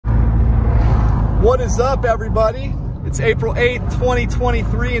What is up, everybody? It's April 8th,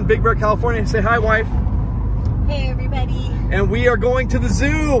 2023 in Big Bear, California. Say hi, wife. Hey, everybody. And we are going to the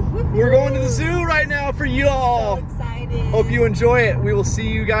zoo. We're going to the zoo right now for y'all. So excited. Hope you enjoy it. We will see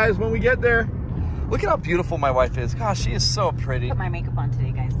you guys when we get there. Look at how beautiful my wife is. Gosh, she is so pretty. Put my makeup on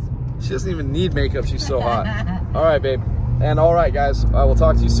today, guys. She doesn't even need makeup. She's so hot. All right, babe. And all right, guys, I will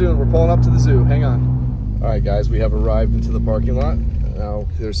talk to you soon. We're pulling up to the zoo. Hang on. All right, guys, we have arrived into the parking lot. Now,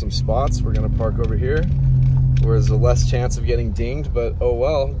 there's some spots. We're going to park over here where there's a less chance of getting dinged, but oh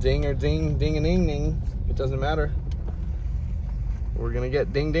well. Ding or ding, ding and ding ding. It doesn't matter. We're going to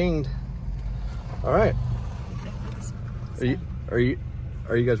get dinged. All right. Are you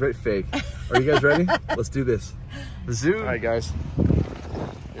guys ready? Fake. Are you guys ready? Let's do this. The zoo. All right, guys.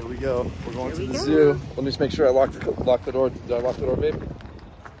 Here we go. We're going to the zoo. Let me just make sure I lock the door. Did I lock the door, babe?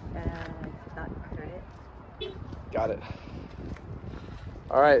 Not heard it. Got it.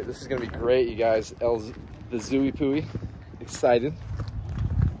 All right, this is gonna be great, you guys. The Zooey Pooey. Excited.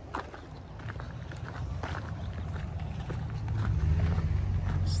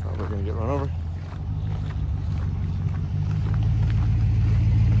 Just thought we were gonna get run over.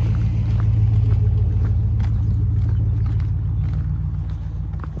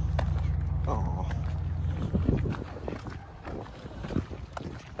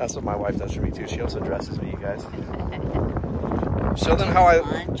 That's what my wife does for me too. She also dresses me, you guys. Show them how I,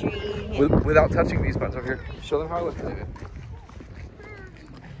 without touching these buttons over here, show them how I look.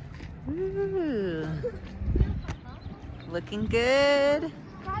 Ooh. Looking good.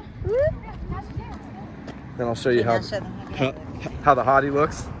 Then I'll show you how the hottie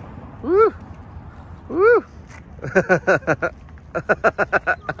looks. Woo! Woo!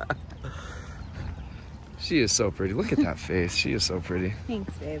 She is so pretty. Look at that face. She is so pretty.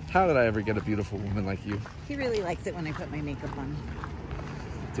 Thanks, babe. How did I ever get a beautiful woman like you? He really likes it when I put my makeup on.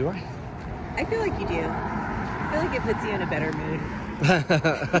 Do I? I feel like you do. I feel like it puts you in a better mood.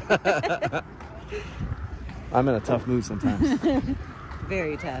 I'm in a tough mood sometimes.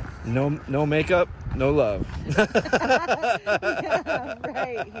 Very tough. No makeup, no love. Yeah,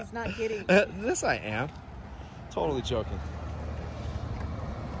 right. He's not kidding. This I am. Totally joking.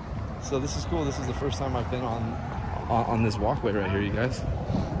 So this is cool. This is the first time I've been on this walkway right here, you guys.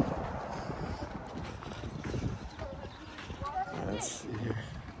 Let's see here.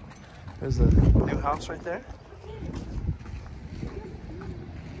 There's a new house right there.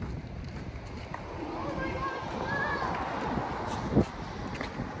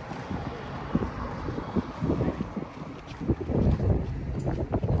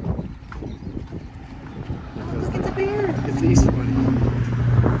 Look, it's a bear. It's the Easter bunny.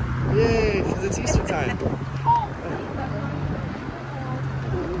 Yay, because it's Easter time.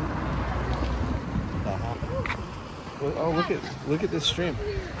 Oh, look at this stream.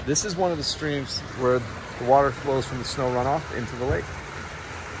 This is one of the streams where the water flows from the snow runoff into the lake.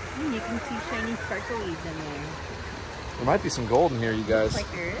 You can see shiny sparklies in there. There might be some gold in here, you guys. Looks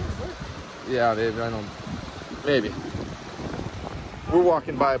like there is. Look. Yeah, baby, I know. Maybe. We're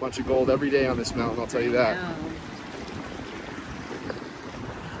walking by a bunch of gold every day on this mountain, I'll tell you that. No.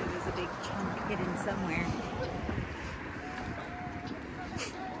 There's a big chunk hidden somewhere.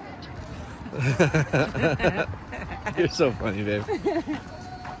 You're so funny, babe.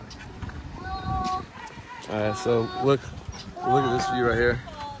 Alright, so look at this view right here.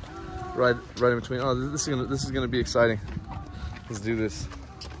 Right in between. Oh, this is gonna be exciting. Let's do this.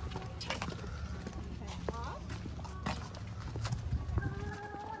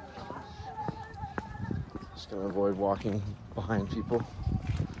 Just gonna avoid walking behind people.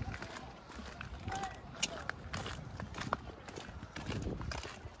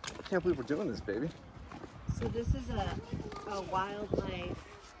 I can't believe we're doing this, baby. So this is a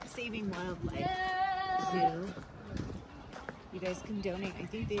saving wildlife zoo. You guys can donate. I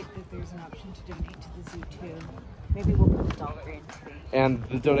think that there's an option to donate to the zoo too. Maybe we'll put $1 in today. And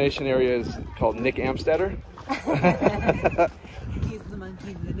the donation area is called Nikkolas Amstadter. He's the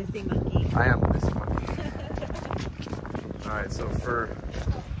monkey, the missing monkey. I am the missing monkey. All right, so for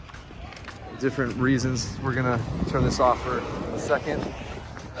different reasons, we're gonna turn this off for a second.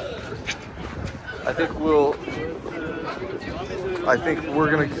 I think we're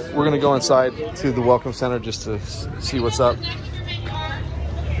gonna go inside to the welcome center just to see what's up.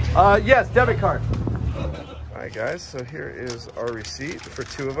 Yes, debit card. All right, guys. So here is our receipt for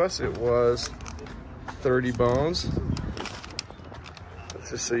 2 of us. It was 30 bones.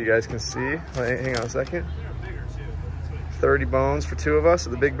 Just so you guys can see. Hang on a second. 30 bones for 2 of us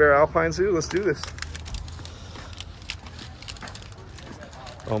at the Big Bear Alpine Zoo. Let's do this.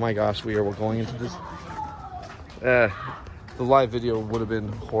 Oh my gosh, we're going into this. The live video would have been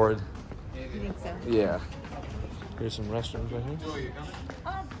horrid. You think so? Yeah. Here's some restrooms right here.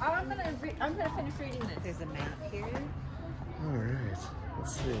 I'm gonna finish reading this. There's a map here. All right.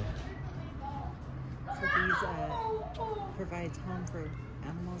 Let's see. So these provides home for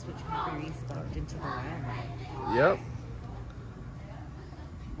animals which can be restocked into the wild. Yep.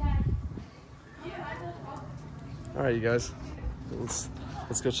 All right, you guys. Let's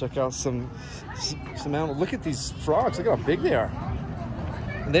go check out some animals. Look at these frogs. Look how big they are.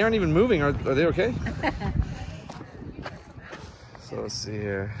 And they aren't even moving. Are they okay? So let's see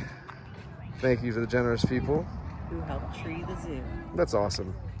here. Thank you to the generous people Who helped tree the zoo. That's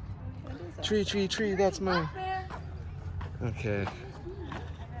awesome. That is awesome. Tree, tree, tree. That's mine. Okay.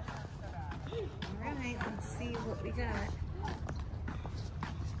 Alright, let's see what we got.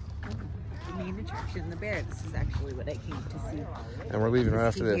 The main attraction, the bear. This is actually what I came to see. And we're leaving right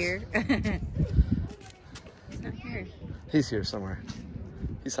after this. Here. He's not here. He's here somewhere.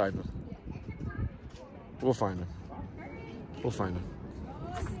 He's hiding. We'll find him. We'll find him.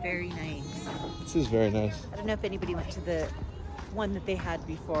 This is very nice. This is very nice. I don't know if anybody went to the one that they had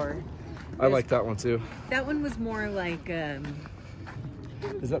before. I like that one too. That one was more like,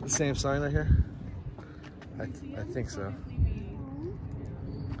 Is that the same sign right here? I think so.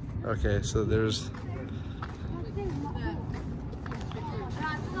 Okay, so there's...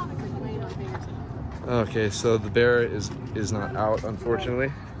 Okay, so the bear is not out,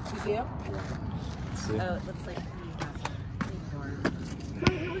 unfortunately. You see him? Let's see. oh, it looks like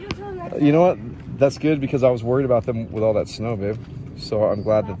You know what? That's good because I was worried about them with all that snow, babe. So I'm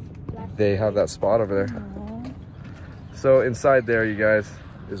glad that they have that spot over there. Aww. So inside there, you guys,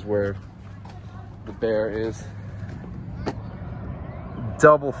 is where the bear is.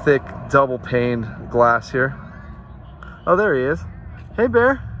 Double thick, double pane glass here. Oh, there he is. Hey,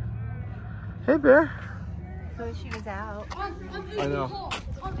 bear. Hey, bear. I wish he was out. I know.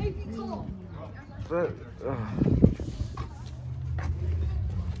 I'm 8 feet tall. But,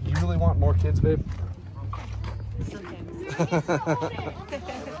 you really want more kids, babe? Sometimes.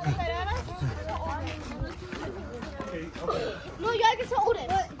 No, you gotta get to hold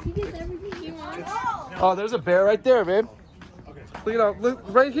it. He gets everything he wants. Oh, there's a bear right there, babe. Look at how, look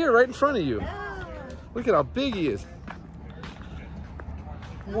right here, right in front of you. Look at how big he is.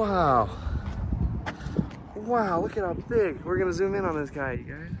 Wow. Wow, look at how big. We're gonna zoom in on this guy, you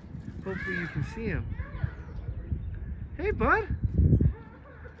guys. Hopefully you can see him. Hey, bud.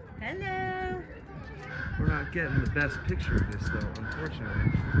 Hello. We're not getting the best picture of this though,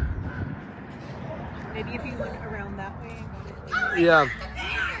 unfortunately. Maybe if you went around that way. Yeah.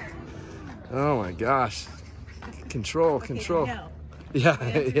 Oh my gosh. Control, control. No. Yeah,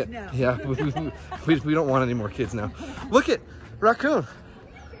 Yeah, yeah, no. yeah. We don't want any more kids now. Look at raccoon.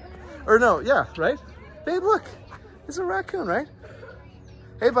 Or no, yeah, right? Babe, look. It's a raccoon, right?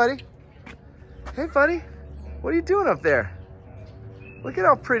 Hey, buddy. Hey, buddy. What are you doing up there? Look at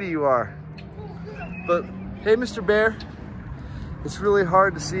how pretty you are. But, hey, Mr. Bear. It's really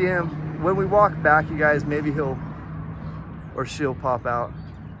hard to see him. When we walk back, you guys, maybe he'll or she'll pop out.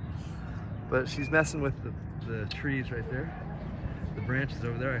 But she's messing with the trees right there. The branches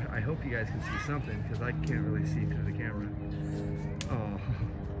over there. I hope you guys can see something because I can't really see through the camera. Oh.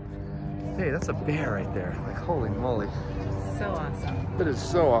 Hey, that's a bear right there. Like, holy moly. So awesome. That is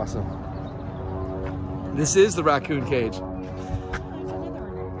so awesome. This is the raccoon cage.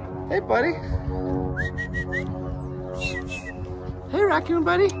 Hey, buddy. Hey, raccoon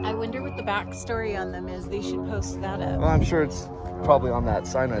buddy. I wonder what the backstory on them is. They should post that up. Well, I'm sure it's probably on that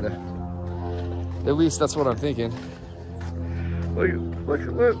sign right there. At least that's what I'm thinking. Look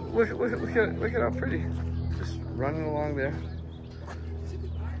at how pretty. Just running along there.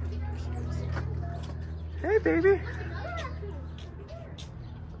 Hey, baby.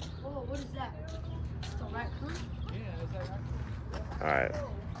 Oh, what is that? It's a raccoon? All right,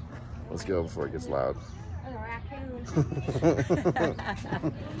 let's go before it gets loud. That's a raccoon.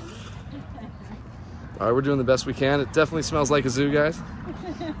 All right, we're doing the best we can. It definitely smells like a zoo, guys.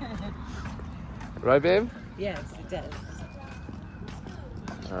 Right, babe? Yes, it does.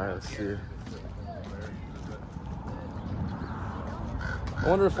 All right, let's see. I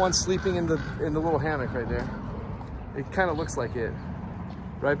wonder if one's sleeping in the little hammock right there. It kind of looks like it.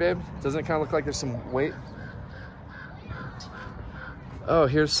 Right, babe? Doesn't it kind of look like there's some weight? Oh,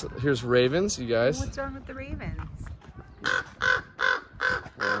 here's ravens, you guys. What's wrong with the ravens?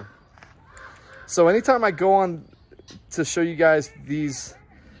 Yeah. So anytime I go on to show you guys these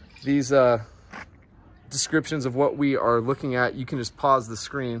descriptions of what we are looking at, you can just pause the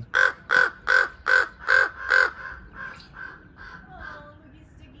screen.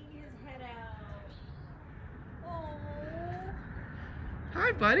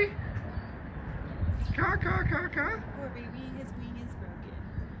 Hi, buddy. Caw, caw, caw, caw. Poor baby, his wing is broken.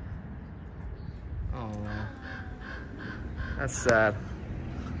 Oh, that's sad.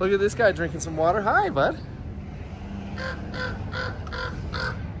 Look at this guy drinking some water. Hi, bud.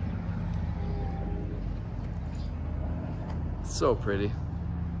 So pretty.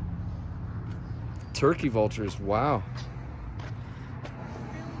 Turkey vultures, wow.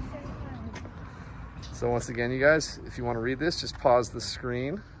 So once again, you guys, if you want to read this, just pause the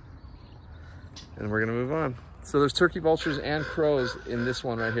screen and we're gonna move on. So there's turkey vultures and crows in this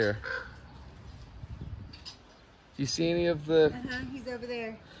one right here. Do you see any of the... He's over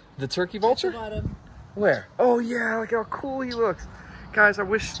there. The turkey vulture? At the bottom. Where? Oh yeah, look how cool he looks. Guys, I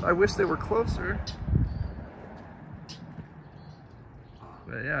wish they were closer.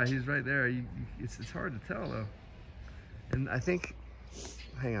 But yeah, he's right there. It's hard to tell though. And I think,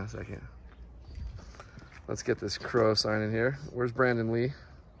 hang on a second. Let's get this crow sign in here. Where's Brandon Lee?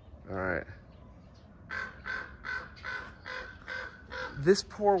 All right. This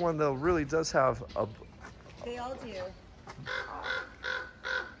poor one though really does have a... They all do.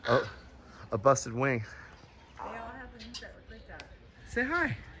 Oh, a busted wing. They all have wings that look like that. Say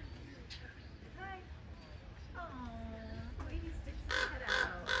hi. Hi. Aww, the way he sticks his head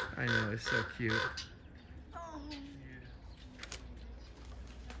out. I know, it's so cute. Oh.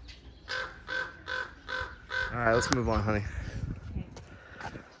 All right, let's move on, honey. Okay.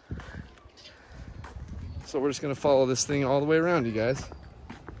 So we're just gonna follow this thing all the way around, you guys.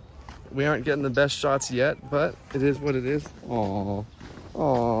 We aren't getting the best shots yet, but it is what it is. Aww.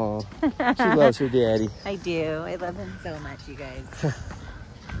 Aww. She loves her daddy. I do. I love him so much, you guys.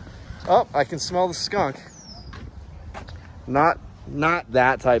 Oh, I can smell the skunk. Not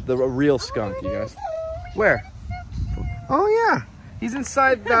that type, the real skunk, you guys. Where? Oh yeah, he's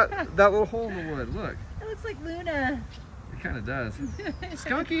inside that little hole in the wood. Look. It looks like Luna. It kind of does.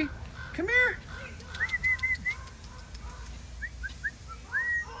 Skunky, come here.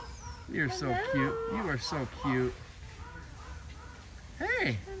 You're so cute. You are so cute.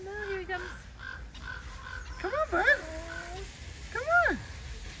 Hey. Hello, here he comes. Come on, bud. Come on.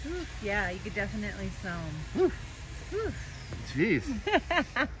 Oof, yeah, you could definitely smell him. Oof. Oof. Jeez.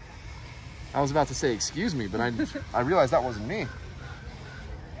 I was about to say excuse me, but I realized that wasn't me.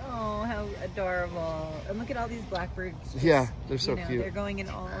 Oh, how adorable. And look at all these blackbirds. Yeah, they're so cute. They're going in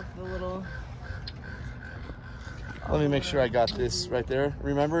all of the little... Let me make sure I got this right there.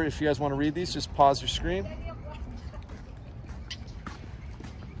 Remember, if you guys want to read these, just pause your screen.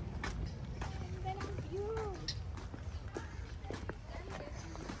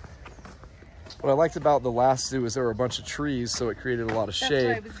 What I liked about the last zoo is there were a bunch of trees, so it created a lot of shade. That's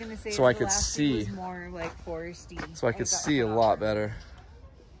what I was going to say. So I could see. Was more like foresty. So I could see a lot better.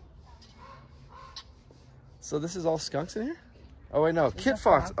 So this is all skunks in here? Oh wait, no, kit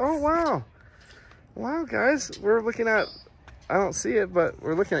fox. Oh wow. Wow, guys, we're looking at, I don't see it, but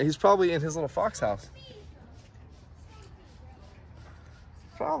we're looking at, he's probably in his little fox house.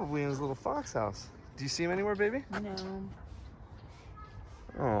 Probably in his little fox house. Do you see him anywhere, baby? No.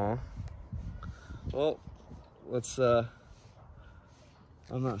 Oh. Well, let's, I'm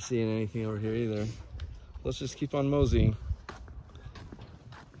not seeing anything over here either. Let's just keep on moseying.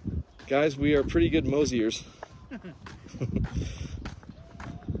 Guys, we are pretty good moseyers.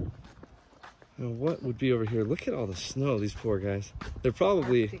 Now, what would be over here? Look at all the snow, these poor guys. They're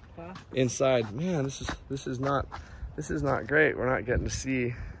probably inside. Man, this is not great. We're not getting to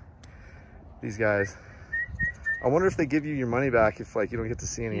see these guys. I wonder if they give you your money back if like you don't get to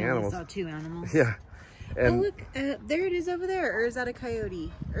see any animals. I saw 2 animals. Yeah. And oh look, there it is over there. Or is that a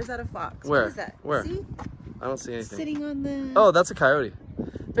coyote? Or is that a fox? Where? What is that? Where? See? I don't see anything. Sitting on the... Oh, that's a coyote.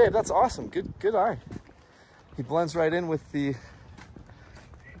 Babe, that's awesome. Good eye. He blends right in with the...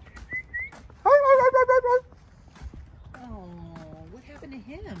 Oh, what happened to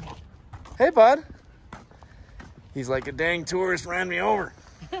him? Hey, bud. He's like, a dang tourist ran me over.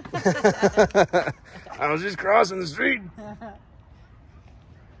 I was just crossing the street.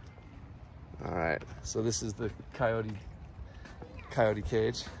 All right, so this is the coyote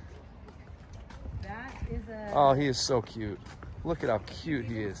cage. That is a... Oh, he is so cute. Look at how cute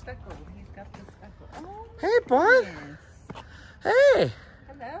he is. Speckled. He's got the speckle. Oh, Hey, bud. goodness. Hey.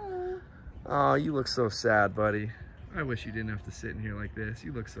 Hello. Oh, you look so sad, buddy. I wish you didn't have to sit in here like this.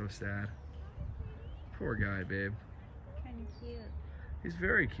 You look so sad. Poor guy, babe. Kind of cute. He's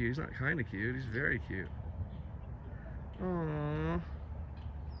very cute. He's not kind of cute. He's very cute. Aww.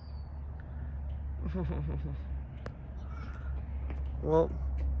 Well,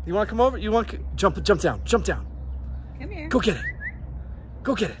 you want to come over? You want to jump down? Jump down. Come here. Go get it.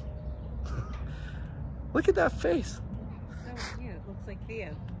 Go get it. Look at that face. So cute. Looks like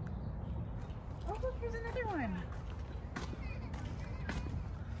Theo. Oh, look, here's another one.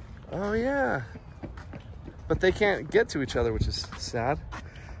 Oh yeah. But they can't get to each other, which is sad.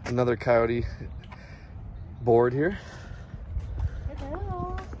 Another coyote board here.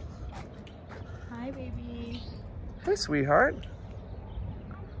 Hello. Hi, baby. Hey, sweetheart.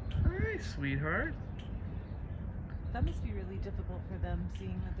 Hi, sweetheart. That must be really difficult for them,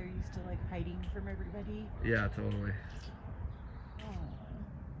 seeing that they're used to like hiding from everybody. Yeah, totally. Oh.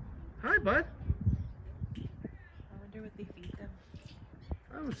 Hi, bud. I wonder what they feed them.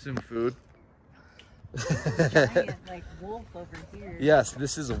 I would assume food. Giant like wolf over here. Yes,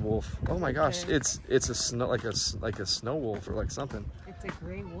 this is a wolf. Oh my gosh, Okay. it's a snow like a snow wolf or like something. It's a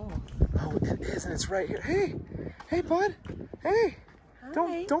gray wolf. Oh, it is, and it's right here. Hey, hey, bud. Hey,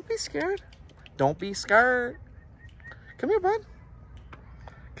 Hi. don't be scared. Don't be scared. Come here, bud.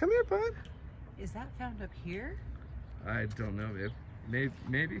 Come here, bud. Is that found up here? I don't know, babe.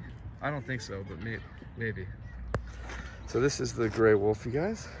 Maybe. I don't think so, but maybe. So this is the gray wolf, you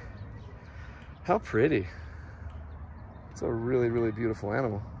guys. How pretty. It's a really, really beautiful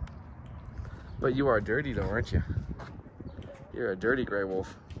animal. But you are dirty though, aren't you? You're a dirty gray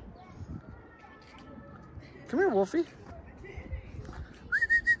wolf. Come here, Wolfie.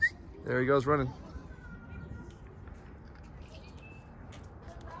 There he goes running.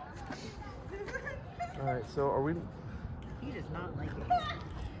 All right, so are we... He does not like it.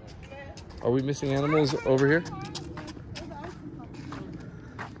 Are we missing animals over here?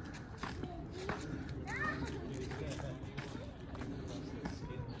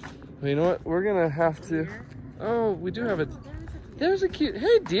 Well, you know what? We're gonna have to... Oh, we do have a... There's a cute...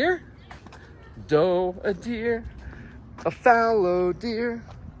 Hey, deer. Doe, a deer. A fallow deer.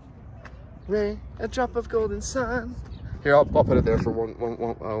 Ray, a drop of golden sun. Here, I'll put it there for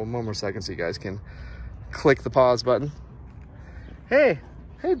one more second so you guys can click the pause button. Hey,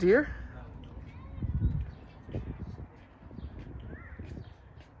 hey, deer.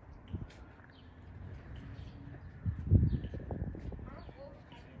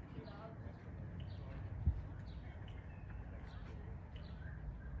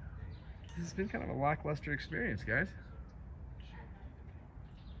 This has been kind of a lackluster experience, guys.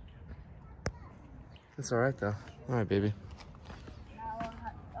 It's all right, though. All right, baby.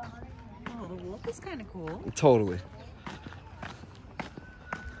 Oh, the wolf is kind of cool. Totally.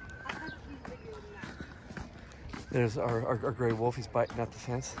 There's our gray wolf. He's biting at the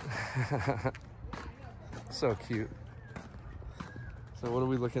fence. So cute. So what are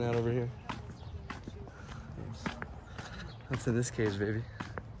we looking at over here? What's in this cage, baby?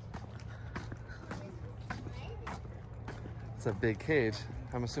 It's a big cage.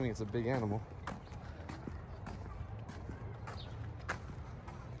 I'm assuming it's a big animal.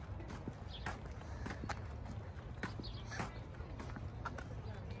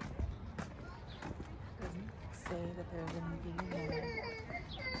 That there's anything in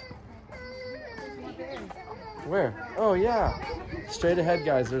there. Where? Oh yeah. Straight ahead,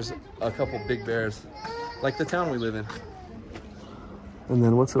 guys, there's a couple big bears. Like the town we live in. And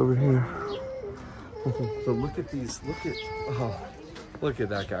then what's over here? So look at these, look at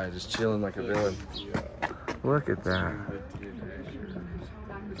that guy just chilling like a villain. Look at that.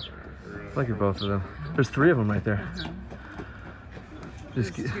 Look at both of them. There's 3 of them right there.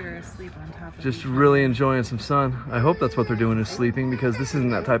 You're asleep on top of Just really enjoying some sun. I hope that's what they're doing, is sleeping, because this isn't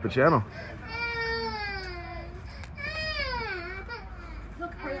that type of channel.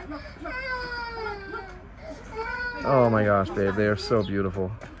 Oh my gosh, babe, they are so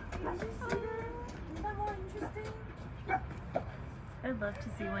beautiful. I'd love to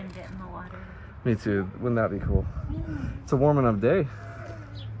see one get in the water. Me too. Wouldn't that be cool? It's a warm enough day.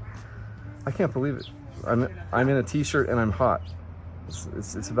 I can't believe it. I'm in a t-shirt and I'm hot.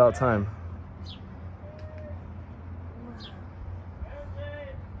 It's about time.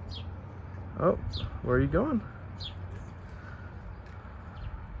 Oh, where are you going?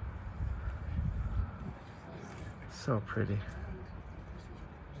 So pretty.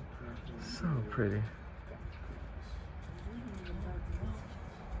 So pretty.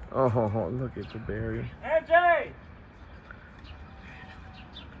 Oh, look at the berry. AJ!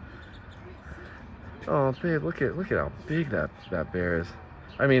 Oh, babe, look at how big that bear is.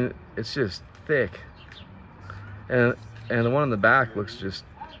 I mean, it's just thick. And the one in the back looks just...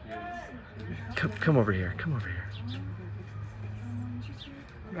 Come over here. Come over here.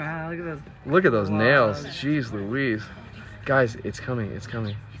 Wow, look at those. Look at those nails. Jeez Louise. Guys, it's coming. It's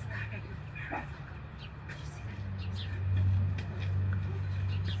coming.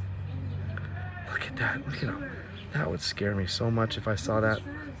 Look at that. Look at how... That would scare me so much if I saw that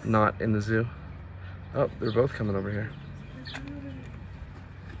not in the zoo. Oh, they're both coming over here.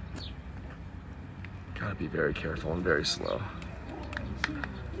 Gotta be very careful and very slow.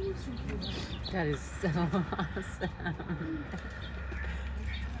 That is so awesome.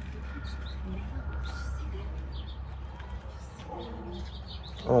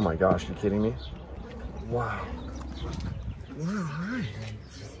 Oh my gosh, you kidding me? Wow. Wow, hi.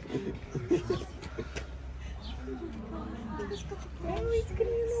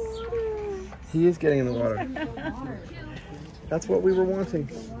 He is getting in the water. That's what we were wanting.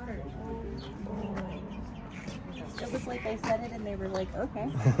 It was like I said it and they were like, okay.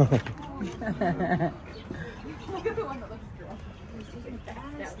 Look at the one that looks girl.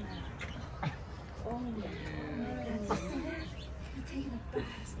 Oh my God.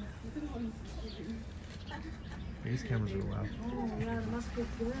 These cameras are loud. Oh, that must be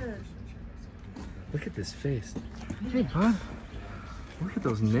good. Look at this face. Hey, bud. Look at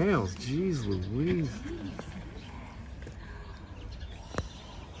those nails. Jeez Louise.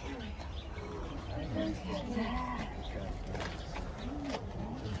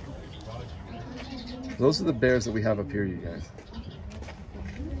 Those are the bears that we have up here, you guys.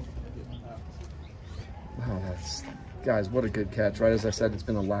 Wow, guys, what a good catch. Right as I said, it's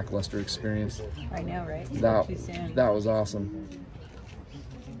been a lackluster experience. I know, right? Too soon. That was awesome.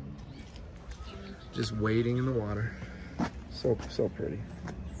 Just wading in the water. So pretty.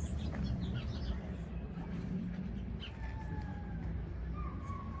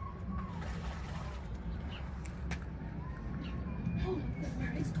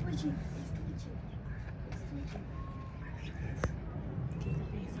 It's twitching.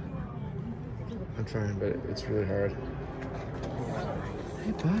 I'm trying, but it's really hard.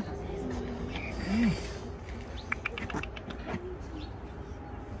 Hey, bud. Hey.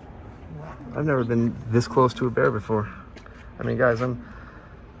 I've never been this close to a bear before. I mean, guys,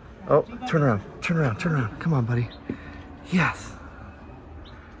 Oh, turn around. Turn around. Turn around. Come on, buddy. Yes.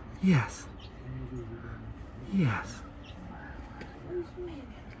 Yes. Yes.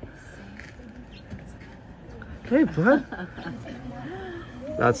 Hey, bud.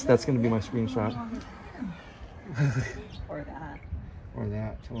 That's gonna be my screenshot. Or that. Or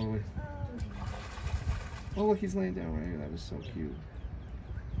that, totally. Oh, look, he's laying down right here. That was so cute.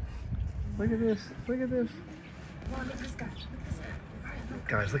 Look at this. Look at this.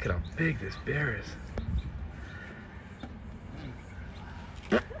 Guys, look at how big this bear is.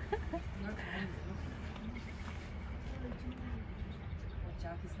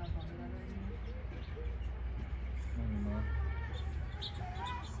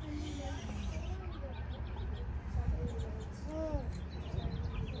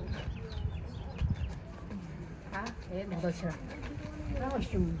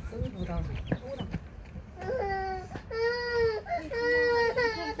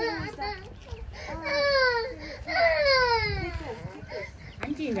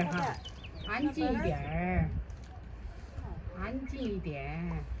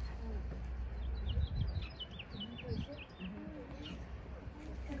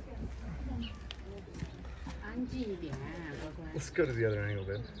 Let's go to the other angle,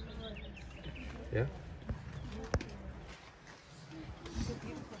 babe. Yeah?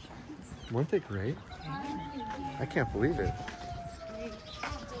 Weren't they great? I can't believe it. It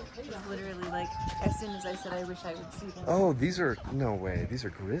was literally like, as soon as I said I wish I would see them. Oh, these are, no way, these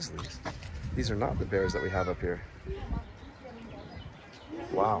are grizzlies. These are not the bears that we have up here.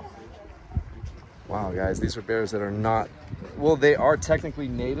 Wow. Wow, guys, these are bears that are not, well, they are technically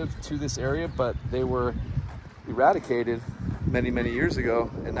native to this area, but they were eradicated many, many years ago,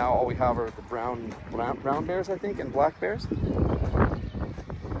 and now all we have are the brown bears, I think, and black bears. Hey,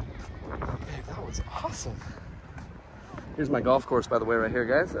 that was awesome. Here's my golf course, by the way, right here,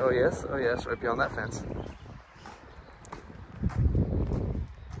 guys. Oh yes, right beyond that fence.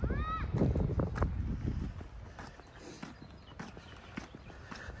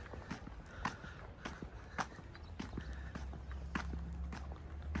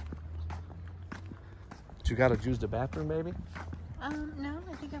 You gotta use the bathroom, baby? No,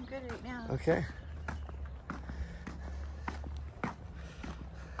 I think I'm good right now. Okay.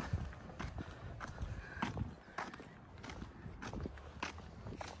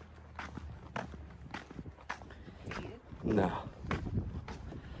 No.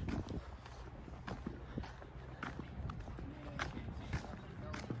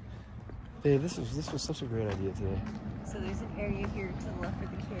 Babe, this was such a great idea today. So there's an area here to the left for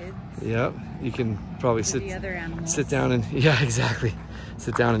the kids. Yep, you can probably sit down and, yeah, exactly.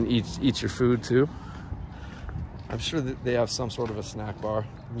 Sit down and eat your food too. I'm sure that they have some sort of a snack bar.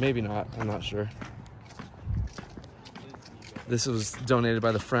 Maybe not, I'm not sure. This was donated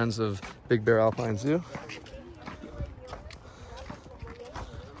by the friends of Bear Alpine Zoo.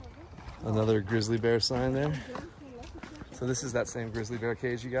 Another grizzly bear sign there. So this is that same grizzly bear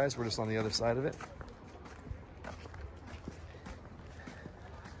cage, you guys. We're just on the other side of it.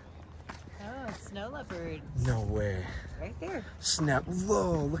 Oh, snow leopards. No way. Right there. Snap.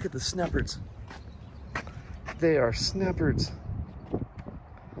 Whoa, look at the snappards. They are snappards.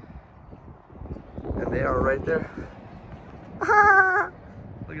 And they are right there.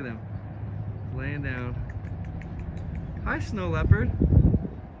 Look at them. Laying down. Hi, snow leopard.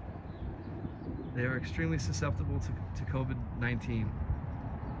 They are extremely susceptible to COVID-19.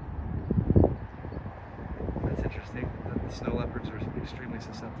 That's interesting that the snow leopards are extremely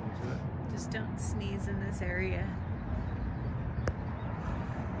susceptible to it. Just don't sneeze in this area.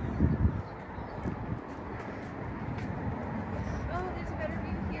 Oh, there's a better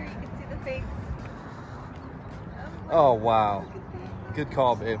view here. You can see the face. Oh, wow. Good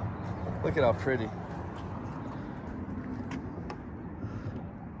call, babe. Look at how pretty.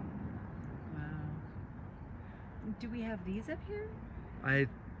 Do we have these up here? I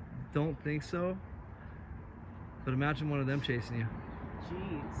don't think so. But imagine one of them chasing you.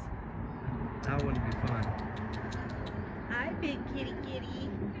 Jeez. That wouldn't be fun. Hi, big kitty kitty.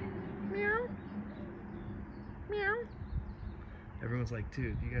 Meow. Meow. Everyone's like,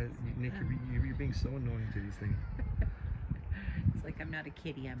 dude, you guys, Nick, you're being so annoying to these things. It's like I'm not a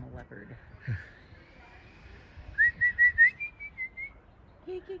kitty, I'm a leopard.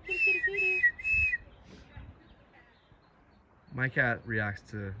 Kitty, kitty, kitty, kitty, kitty. My cat reacts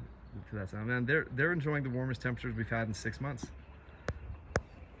to that sound. Man, they're enjoying the warmest temperatures we've had in 6 months.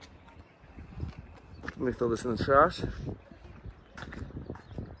 Let me throw this in the trash. Can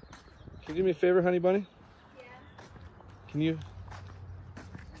you do me a favor, honey bunny? Yeah. Can you?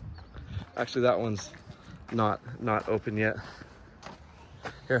 Actually, that one's not open yet.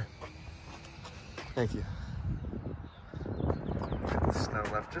 Here. Thank you. The snow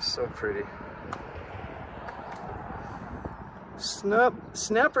left, just so pretty.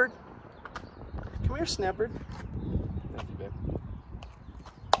 Snappard. Come here, Snappard. Thank you, babe.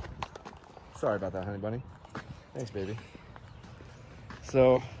 Sorry about that, honey bunny. Thanks, baby.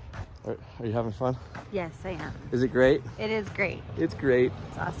 So, are you having fun? Yes, I am. Is it great? It is great. It's great.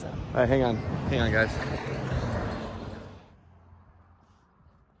 It's awesome. All right, hang on, guys.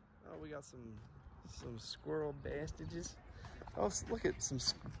 Oh, we got some squirrel bastages. Oh, look at some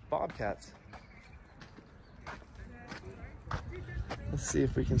bobcats. Let's see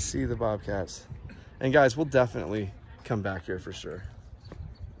if we can see the bobcats. And guys, we'll definitely come back here for sure.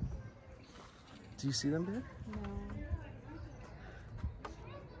 Do you see them, babe? No.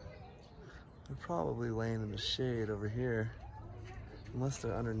 They're probably laying in the shade over here. Unless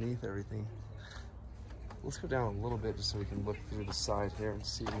they're underneath everything. Let's go down a little bit just so we can look through the side here and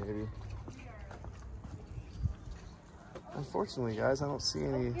see maybe. Unfortunately, guys, I don't see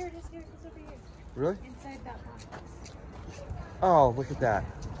any. Oh, here, just here, it's over here. Really? Inside that box. Oh, look at that.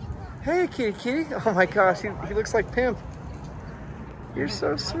 Hey, kitty kitty. Oh my gosh, he looks like Pimp. You're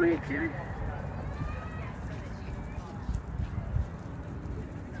so sweet, kitty.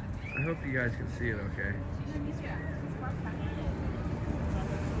 I hope you guys can see it okay.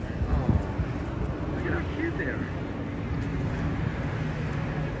 Oh, look at how cute they are.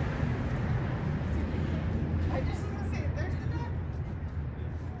 I just want to say, there's the duck.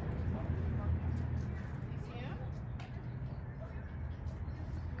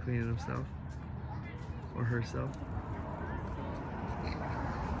 Cleaning himself or herself.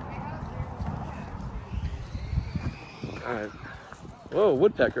 All right. Whoa,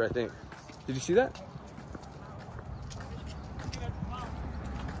 woodpecker, I think. Did you see that?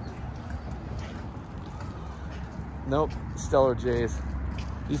 Nope, stellar jays.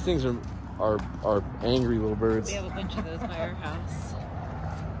 These things are angry little birds. We have a bunch of those by our house.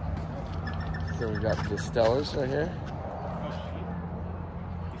 So we got the stellars right here.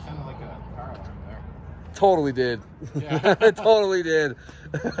 Totally did. Yeah. It totally did.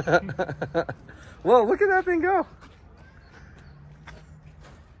 Whoa, look at that thing go.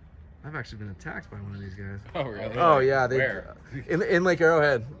 I've actually been attacked by one of these guys. Oh, really? Oh, yeah. Where? In Lake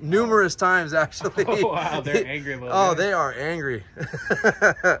Arrowhead. Numerous times, actually. Oh, wow. They're angry little Oh, guys. they are angry.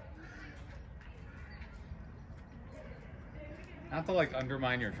 Not to like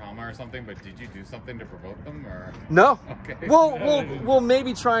undermine your trauma or something, but did you do something to provoke them or? No. Okay. We'll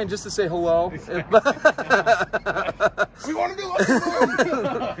maybe try just to say hello. We want to be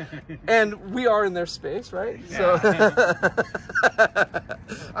like And we are in their space, right? Yeah. So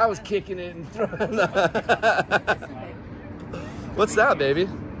I was kicking it and throwing What's that, baby?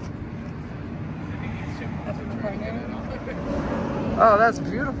 Oh, that's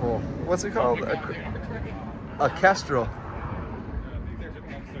beautiful. What's it called? A kestrel.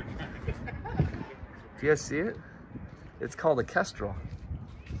 Do you guys see it? It's called a kestrel.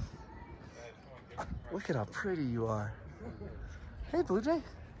 Look at how pretty you are. Hey, Blue Jay.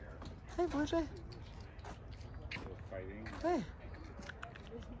 Hey, Blue Jay. Hey.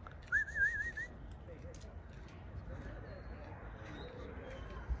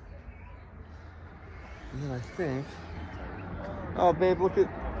 And then I think, oh babe, look at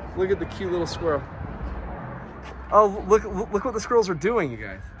the cute little squirrel. Oh, look what the squirrels are doing, you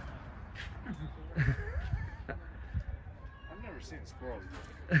guys. I've never seen squirrels.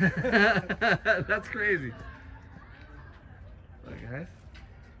 That's crazy. Look, guys.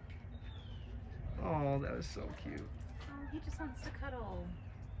 Oh, that is so cute. Oh, he just wants to cuddle.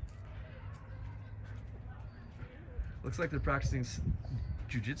 Looks like they're practicing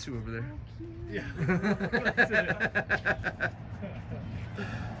jiu-jitsu over there. Yeah.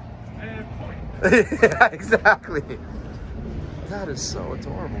 Yeah, exactly. That is so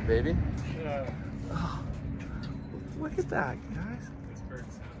adorable, baby. Oh, look at that, guys.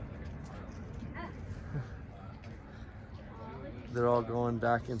 They're all going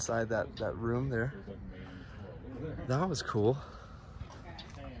back inside that room there. That was cool.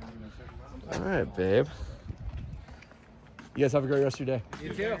 All right, babe. You guys have a great rest of your day.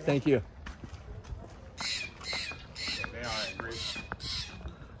 You too. Thank you. They are angry.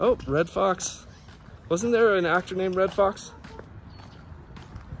 Oh, Red Fox. Wasn't there an actor named Red Fox?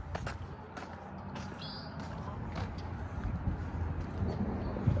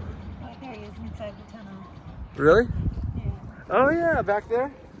 Oh, there he is inside the tunnel. Really? Yeah. Oh yeah, back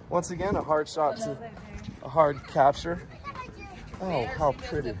there. Once again, a hard shot to a hard capture. Oh, how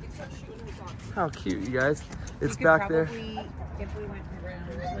pretty. How cute, you guys. It's back there. If we went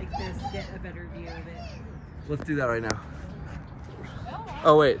around like this, get a better view of it. Let's do that right now.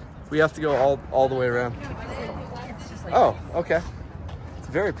 Oh wait, we have to go all the way around. It's just like Oh, okay. It's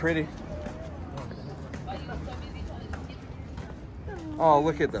very pretty. Oh,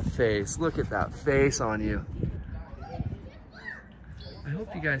 look at the face. Look at that face on you. I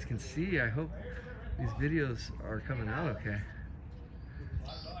hope you guys can see. I hope these videos are coming out okay.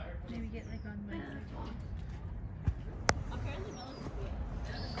 maybe get like on my side.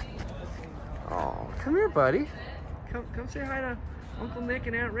 Oh, come here, buddy. Come say hi to Uncle Nick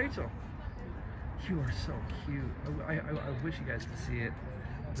and Aunt Rachel. You are so cute. I wish you guys could see it.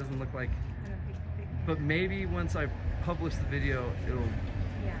 It doesn't look like, but maybe once I publish the video, it'll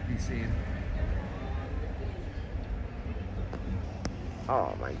be seen.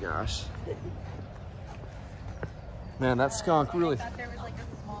 Oh my gosh. Man, that skunk really. I thought there was like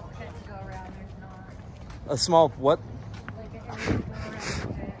a small pit to go around. There's not. A small what? Like an area to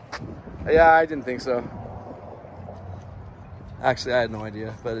go around the pit. Yeah, I didn't think so. Actually, I had no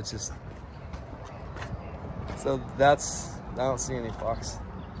idea, but it's just. So that's. I don't see any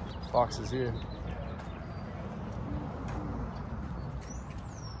foxes here.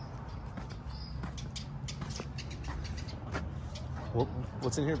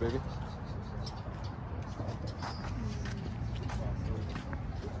 What's in here, baby?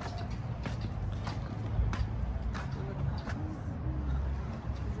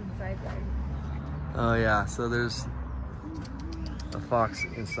 Inside there. Oh yeah, so there's a fox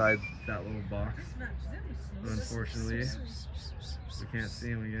inside that little box. Unfortunately, we can't see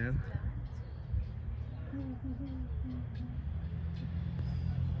him again.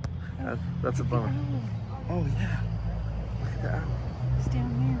 That's a bummer. Oh yeah, look at that. It's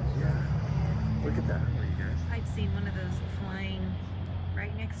down here. Yeah, look at that. What you guys? I've seen one of those flying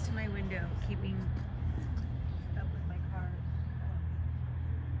right next to my window, keeping up with my car.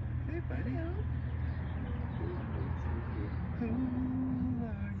 Hey, buddy. Who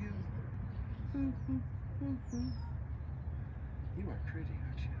are you? You are pretty,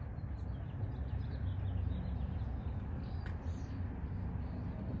 aren't you?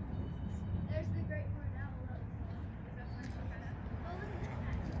 There's the great one now.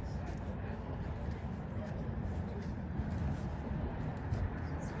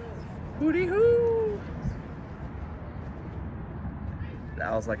 Hootie hoo!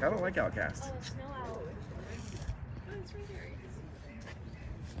 I was like, I don't like Outcast. Oh, snow owl. Oh, it's right there.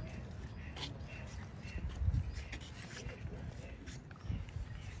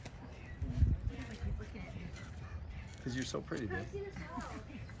 Because you're so pretty, dude.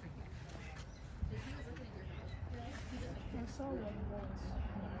 I saw one once.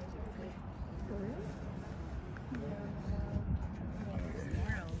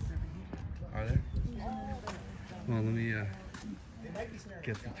 Are there? Well, let me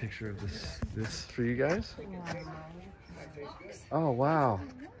get the picture of this for you guys. Oh wow,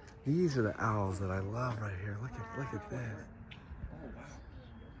 these are the owls that I love right here. Look at this.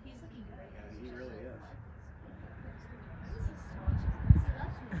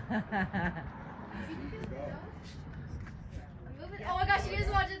 Oh my gosh, he is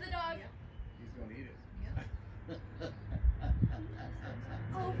watching the dog. He's gonna eat it.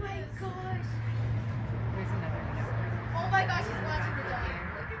 Oh my gosh. There's another one. Oh my gosh, he's watching the dog.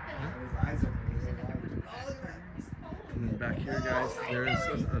 Look at that. His eyes are And then back here, guys,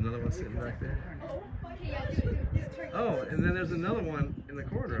 there's another one sitting back there. Okay, yeah, do it. Oh, and then there's another one in the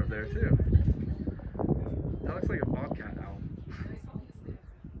corner up there too. That looks like a bobcat owl.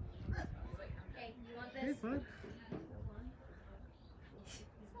 Okay, you want Hey, this? bud.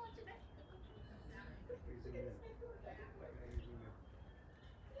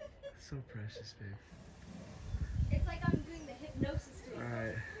 So precious, babe. It's like I'm doing the hypnosis to All it.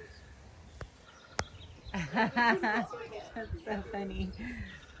 right. That's so funny.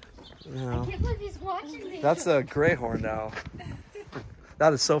 I can't believe he's watching me. That's a gray horned owl.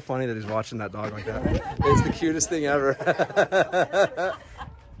 That is so funny that he's watching that dog like that. It's the cutest thing ever.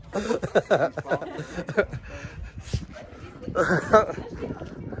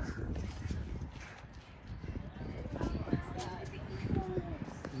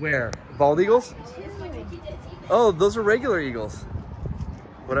 Where? Bald eagles? Oh, those are regular eagles.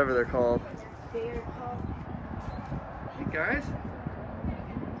 Whatever they're called. They're called. Hey guys,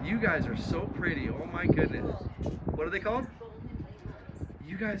 you guys are so pretty. Oh my goodness. What are they called?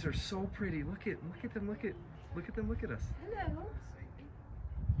 You guys are so pretty. Look at them. Look at them. Look at us. Hello.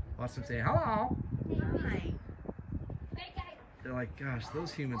 Watch them say hello. Hi. They're like, gosh,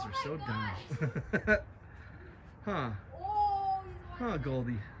 those humans are so dumb. Huh? Oh, Huh,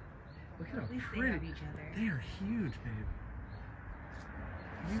 Goldie? Look at how At least they pretty. have each other. They are huge, babe.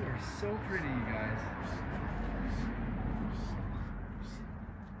 You are so pretty, you guys.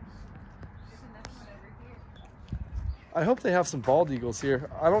 I hope they have some bald eagles here.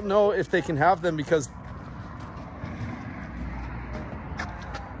 I don't know if they can have them because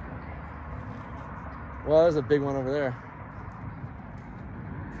well, there's a big one over there.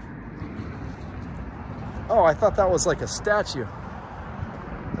 Oh, I thought that was like a statue.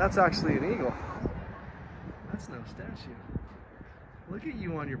 That's actually an eagle. That's no statue. Look at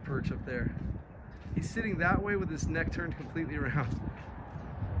you on your perch up there. He's sitting that way with his neck turned completely around.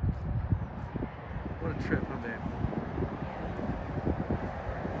 What a trip, huh, babe?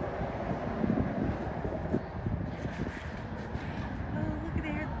 Oh, look at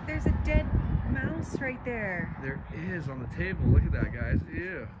there. There's a dead mouse right there. There is on the table. Look at that, guys.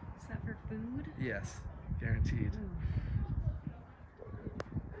 Ew. Is that for food? Yes, guaranteed. Ooh.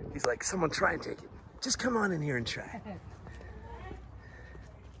 He's like, someone try and take it. Just come on in here and try.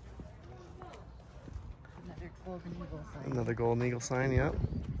 Another golden eagle sign. Another golden eagle sign, yep.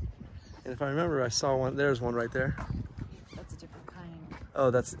 And if I remember, I saw one. There's one right there. That's a different kind. Oh,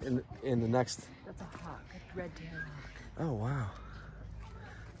 that's in the next. That's a hawk, a red-tailed hawk. Oh, wow.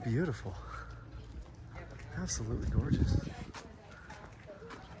 Beautiful. Absolutely gorgeous.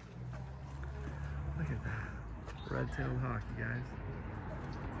 Look at that. Red-tailed hawk, you guys.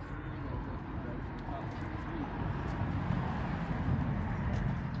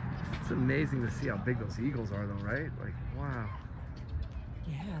 It's amazing to see how big those eagles are though, right? Like, wow.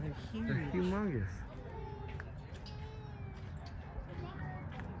 Yeah, they're huge. They're humongous.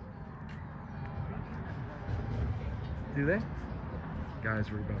 Do they?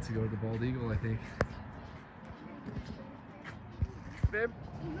 Guys, we're about to go to the bald eagle, I think. Babe?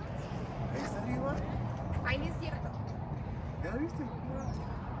 Ay, no es cierto.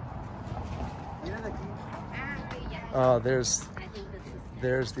 Ah, okay, yeah. Oh, there's I think this is.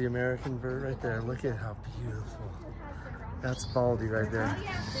 there's the American bird right there. Look at how beautiful. That's Baldy right there. Oh,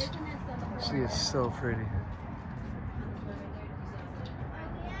 yeah, there's an nest on the floor. She is so pretty.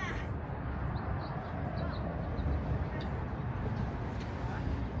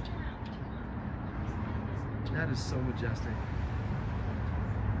 That is so majestic.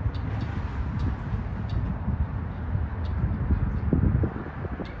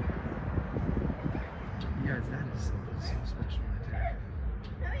 You guys, that is so special right there.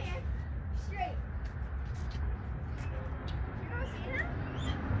 Come here. Straight. You don't see him?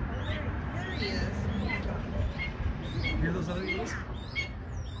 There he is. Hear those other eagles?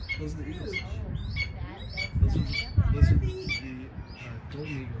 Those are the eagles. Those are the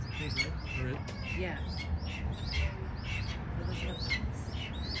golden eagles, I think, right? Or Yeah.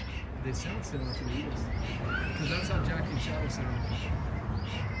 they sound similar to the eagles. Because that's how Jackie and Shadow sound.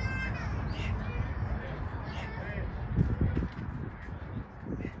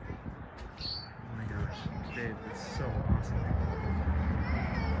 Oh my gosh, babe, it's so awesome.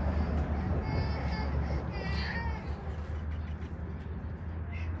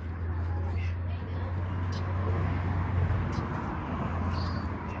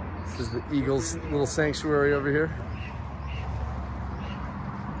 This is the eagle's little sanctuary over here.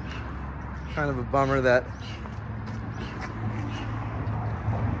 Kind of a bummer that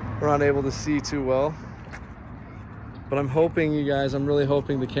we're not able to see too well. But I'm hoping, you guys, I'm really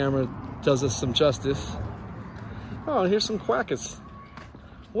hoping the camera does us some justice. Oh, here's some quackers.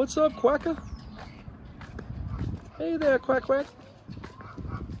 What's up, quacker? Hey there, quack quack.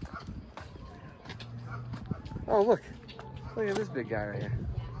 Oh, look. Look at this big guy right here.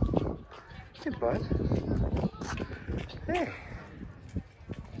 Hey, bud. Hey.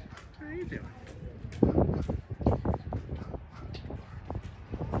 How are you doing?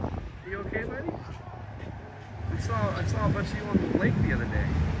 You okay, buddy? I saw a bunch of you on the lake the other day.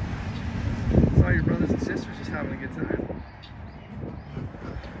 I saw your brothers and sisters just having a good time.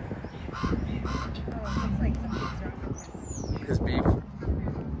 Oh, it looks like something's wrong with His beef.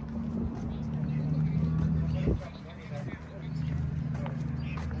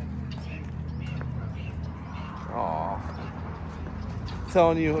 Aw.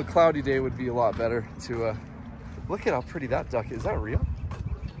 Telling you, a cloudy day would be a lot better to look at how pretty that duck is. Is that real?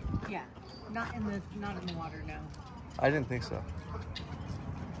 Yeah, not in the water, no. I didn't think so.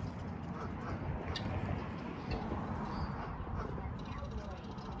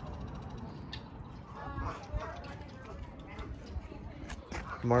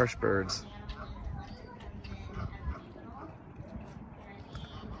 Marsh birds.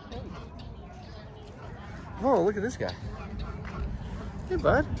 Oh, look at this guy. Hey,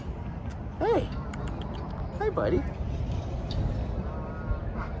 bud. Hey. Hi, buddy. Look,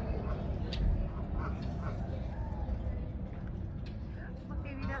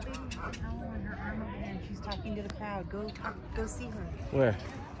 baby, that lady has an owl on her arm over there, and she's talking to the crowd. Go see her. Where?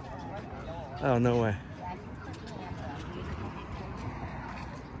 Oh, no way.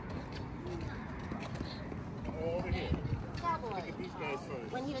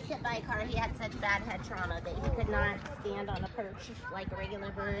 When he was hit by a car, he had such bad head trauma that he could not stand on a perch like a regular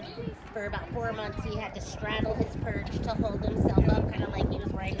bird. For about 4 months, he had to straddle his perch to hold himself up, kind of like he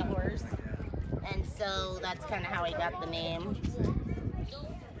was riding a horse. And so that's kind of how he got the name.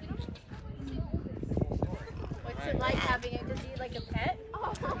 What's it like having it? Does he like a pet?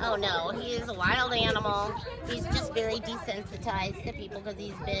 Oh no, he is a wild animal. He's just very desensitized to people because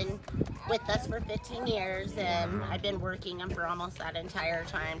he's been with us for 15 years and I've been working him for almost that entire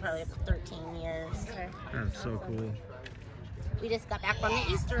time, probably 13 years. Okay. That's so cool. We just got back from the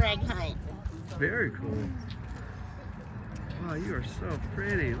Easter egg hunt. Very cool. Wow, you are so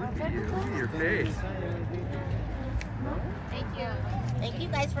pretty. Look at you. Look at your face. Thank you. Thank you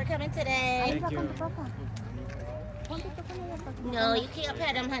guys for coming today. Thank you. No, you can't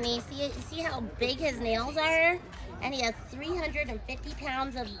pet him, honey. See how big his nails are? And he has 350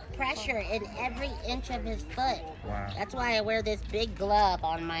 pounds of pressure in every inch of his foot. Wow. That's why I wear this big glove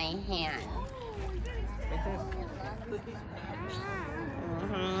on my hand.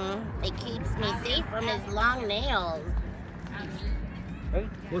 It keeps me safe from his long nails.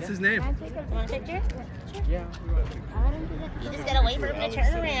 What's his name? You want a picture? Yeah. You just gotta wait for him to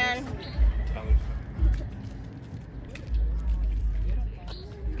turn around.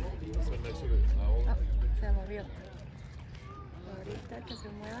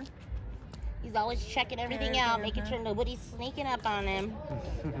 He's always checking everything out, making sure nobody's sneaking up on him.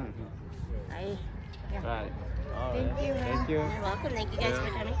 Right. Thank you. Thank you. You're welcome. Thank you guys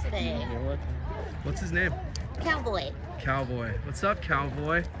for coming today. You're welcome. What's his name? Cowboy. Cowboy. What's up,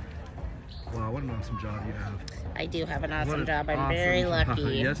 Cowboy? Wow, what an awesome job you have. I do have an What awesome an job. I'm awesome very job. lucky.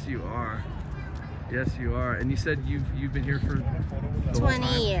 Yes, you are. Yes, you are. And you said you've been here for the whole 20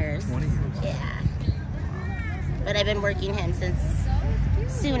 time? years. 20 years. Yeah. But I've been working him since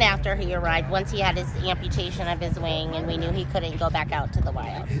soon after he arrived. Once he had his amputation of his wing and we knew he couldn't go back out to the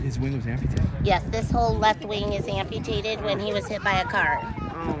wild. His wing was amputated? Yes, this whole left wing is amputated when he was hit by a car.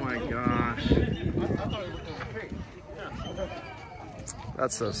 Oh my gosh.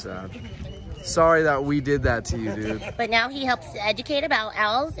 That's so sad. Sorry that we did that to you, dude. But now he helps educate about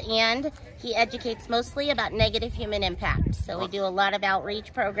owls and he educates mostly about negative human impact. So we do a lot of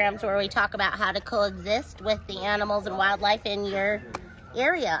outreach programs where we talk about how to coexist with the animals and wildlife in your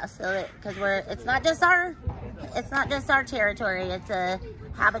area. So because it's not just our territory, it's a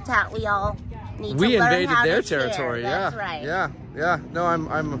habitat we all need We to learn invaded how their to share. territory. That's Yeah. right. Yeah. No,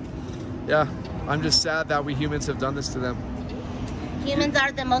 I'm just sad that we humans have done this to them. Humans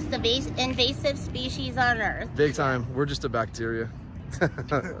are the most invasive species on Earth. Big time. We're just a bacteria.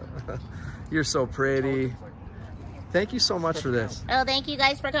 You're so pretty. Thank you so much for this. Oh, thank you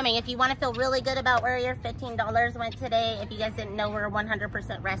guys for coming. If you want to feel really good about where your $15 went today, if you guys didn't know, we're a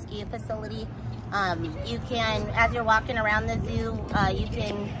 100% rescue facility. You can, as you're walking around the zoo, you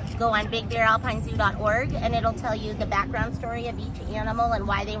can go on bigbearalpinezoo.org and it'll tell you the background story of each animal and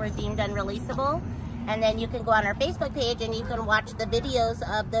why they were deemed unreleasable. And then you can go on our Facebook page and you can watch the videos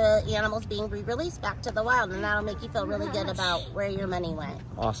of the animals being re-released back to the wild, and that'll make you feel really good about where your money went.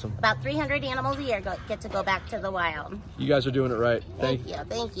 Awesome. About 300 animals a year get to go back to the wild. You guys are doing it right. Thank you.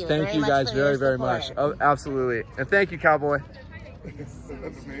 Thank you. Thank you guys very much. Oh, absolutely. And thank you, Cowboy.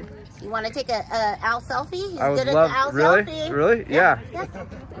 You want to take a owl selfie? He's I would good love, at the owl really? selfie. Really? Yeah.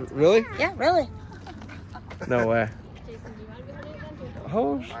 Really? Yeah, really. No way.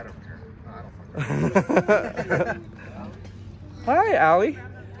 Oh. Hi, Allie.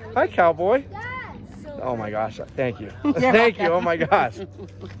 Hi, Cowboy. Oh my gosh, thank you. Thank you. Oh my gosh.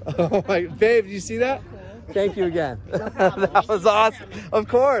 Oh my, babe, did you see that? Thank you again. That was awesome. Of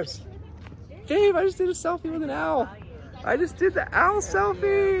course. Babe, I just did a selfie with an owl. I just did the owl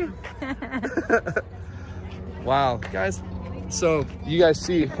selfie. Wow, guys. So you guys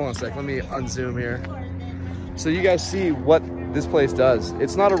see, hold on a sec, let me unzoom here. So you guys see what this place does.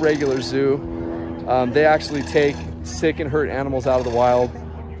 It's not a regular zoo. They actually take sick and hurt animals out of the wild,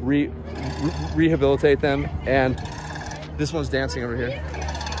 rehabilitate them, and this one's dancing over here.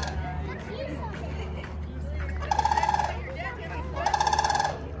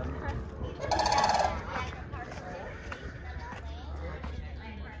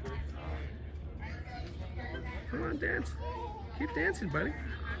 Come on, dance. Keep dancing, buddy.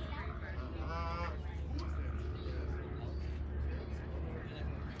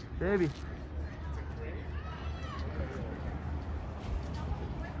 Baby.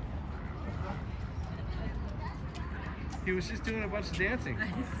 He was just doing a bunch of dancing.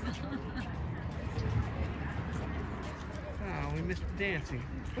 Oh, we missed the dancing.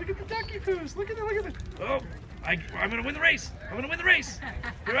 Look at the ducky poos. Look at that. Look at that. Oh, I'm going to win the race. I'm going to win the race.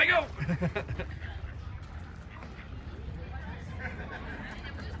 Here I go.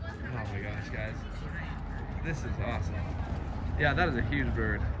 Oh my gosh, guys. This is awesome. Yeah, that is a huge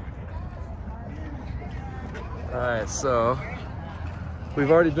bird. All right, so we've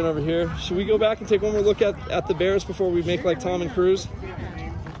already been over here. Should we go back and take one more look at the bears before we make like Tom and Cruise?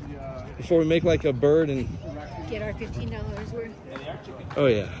 Before we make like a bird and Get our $15 worth. oh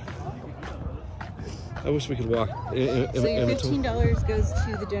yeah. I wish we could walk. So your $15 goes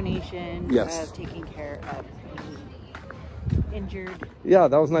to the donation Yes. of taking care of injured. Yeah,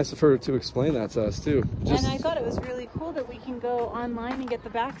 that was nice of her to explain that to us too. And I thought it was really cool that we can go online and get the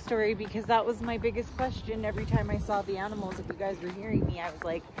backstory, because that was my biggest question every time I saw the animals. If you guys were hearing me, I was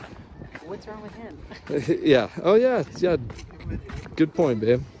like, what's wrong with him? Yeah. Oh yeah. Yeah. Good point,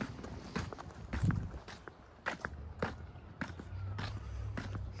 babe.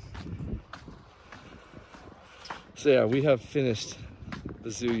 So yeah, we have finished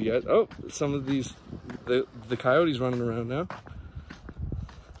the zoo, you guys. Oh, some of these, the coyotes running around now.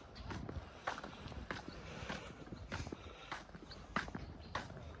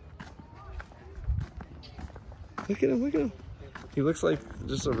 Look at him, look at him. He looks like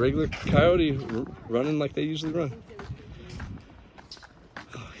just a regular coyote running like they usually run.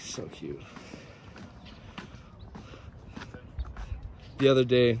 Oh, he's so cute. The other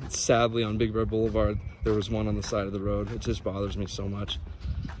day, sadly, on Big Bear Boulevard, there was one on the side of the road. It just bothers me so much.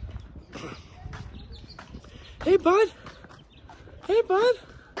 Hey, bud. Hey, bud.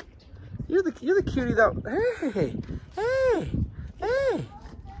 You're the cutie that. Hey, hey, hey,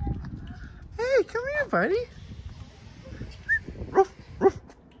 hey! Come here, buddy. Ruff, ruff,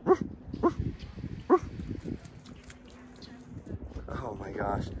 ruff, ruff, ruff. Oh my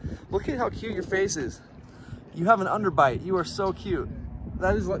gosh! Look at how cute your face is. You have an underbite. You are so cute.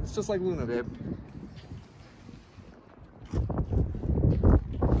 That is like, it's just like Luna, babe.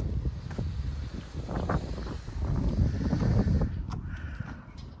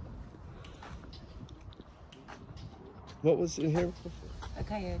 What was in here before? A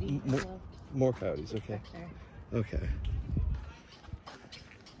coyote. More coyotes, okay. Okay.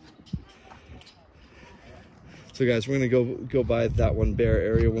 So guys, we're gonna go by that one bear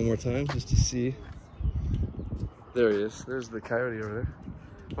area one more time just to see. There he is. There's the coyote over there.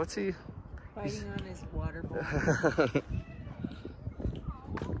 What's he? Fighting on his water bowl.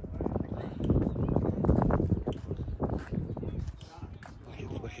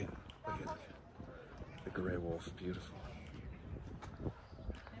 Look at the gray wolf. Beautiful.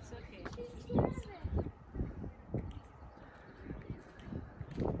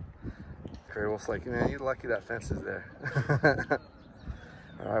 Gray wolf's like, man, you're lucky that fence is there.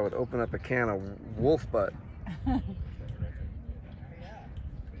 Or I would open up a can of wolf butt.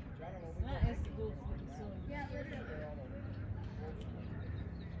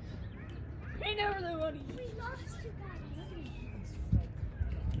 We never the money. We lost you guys.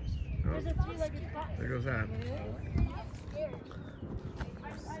 There's a three-legged fox. There goes that.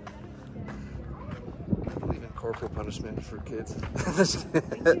 I believe in corporal punishment for kids.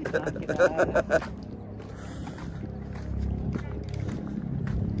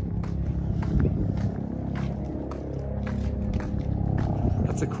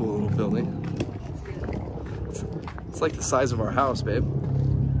 That's a cool little building. It's like the size of our house, babe.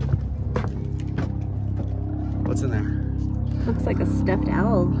 What's in there? Looks like a stuffed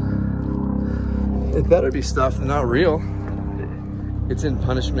owl. It better be stuffed and not real. It's in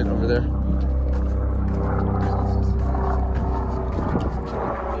punishment over there.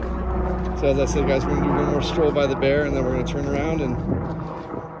 So as I said, guys, we're gonna do one more stroll by the bear and then we're gonna turn around and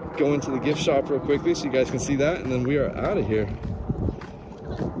go into the gift shop real quickly so you guys can see that, and then we are out of here.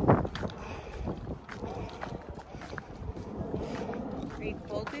 Are you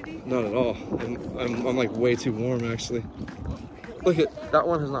cold, baby? Not at all. I'm like way too warm actually. Look at that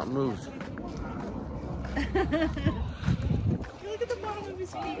one has not moved. Look at the bottom of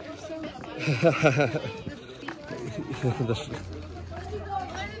his feet. They're so The-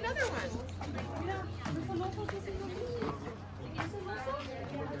 Another one.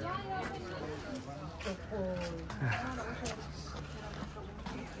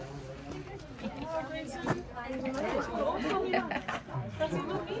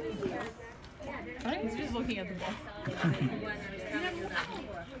 I'm just looking at the ball.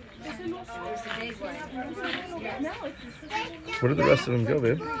 Where did the rest of them go,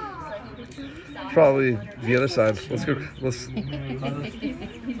 babe? Probably the other side. Let's go. Let's.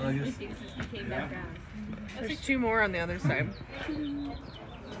 There's two more on the other side.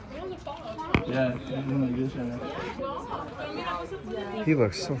 Yeah. He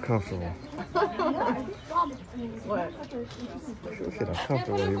looks so comfortable. What? Look at how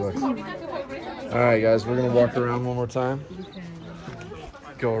comfortable he looks. All right, guys, we're gonna walk around one more time.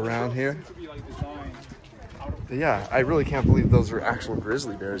 Go around here. But yeah, I really can't believe those are actual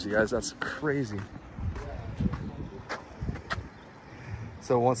grizzly bears, you guys. That's crazy.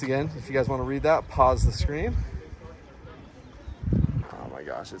 So once again, if you guys want to read that, pause the screen. Oh my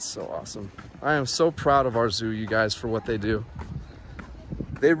gosh, it's so awesome. I am so proud of our zoo, you guys, for what they do.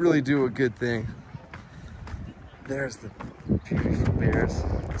 They really do a good thing. There's the beautiful bears.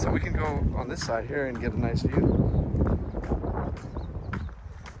 So we can go on this side here and get a nice view.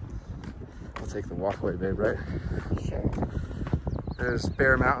 I'll take the walkway, babe, right? Sure. There's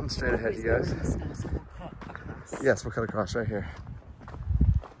Bear Mountain straight ahead, you guys. Yes, we'll cut across right here.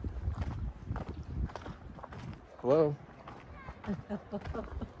 Hello?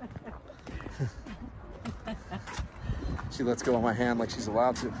 She lets go of my hand like she's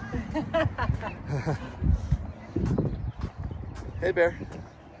allowed to. Hey, bear.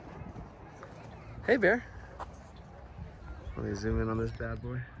 Hey, bear. Let me zoom in on this bad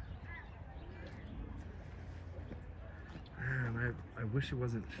boy. Man, I wish it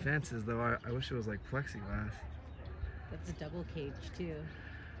wasn't fences, though. I wish it was like plexiglass. That's a double cage, too.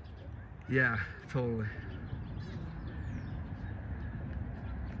 Yeah, totally.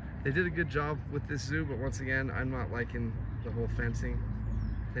 They did a good job with this zoo, but once again, I'm not liking the whole fencing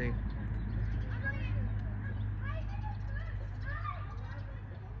thing.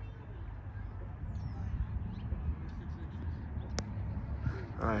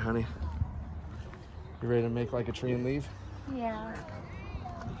 All right, honey. You ready to make like a tree and leave? Yeah.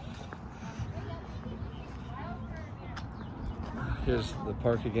 Here's the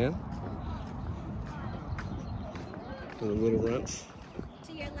park again. For the little runts.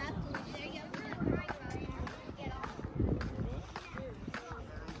 To your left, there you go.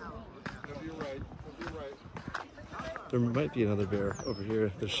 There might be another bear over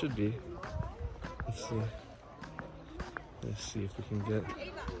here. There should be. Let's see. Let's see if we can get.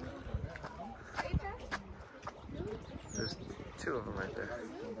 There's two of them right there.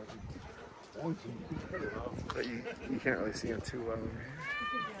 But you can't really see them too well over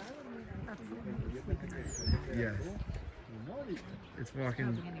here. Yes. It's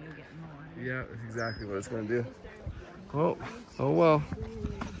walking. Yeah, that's exactly what it's going to do. Oh well.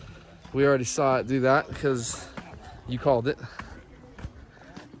 We already saw it do that because you called it.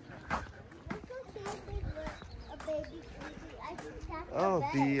 Oh,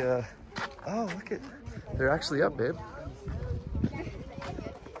 oh, look at, they're actually up, babe.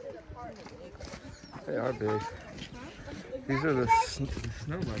 They are big. These are the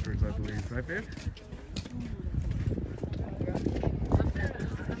snow leopards, I believe, right, babe?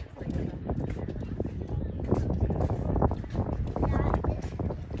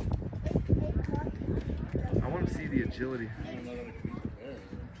 I want to see the agility.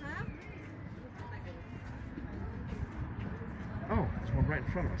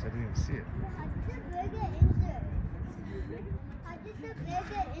 in front of us. I didn't even see it.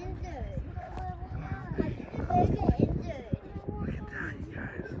 Look at that, you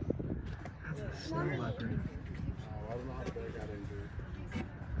guys. That's a snow leopard.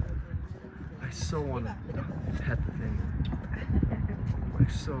 I so want to pet the thing. Like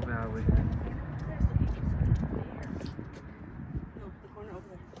so badly.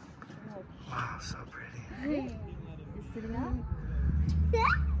 Wow, so pretty. You're sitting up?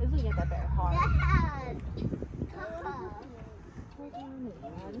 He's looking at that bear hard.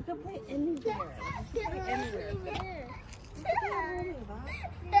 You can play anywhere. You can play anywhere.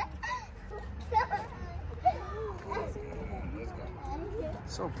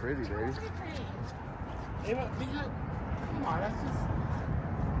 So pretty, baby. Come on, that's just...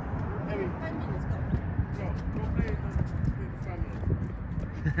 Maybe 5 minutes go. Go play 5 minutes.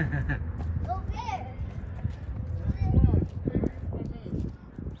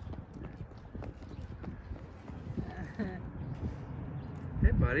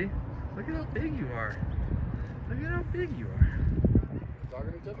 Hey, buddy. Look at how big you are. Look at how big you are.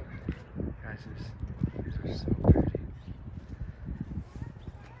 Talking to each other. Guys, these are so pretty.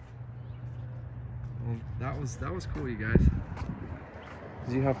 Well, that was cool, you guys.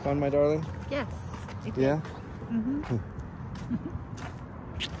 Did you have fun, my darling? Yes. Yeah? Mm-hmm.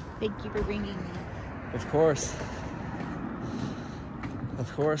 Thank you for bringing me. Of course.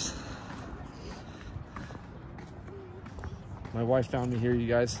 Of course. My wife found me here, you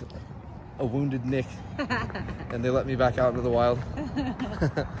guys. A wounded Nick. And they let me back out into the wild.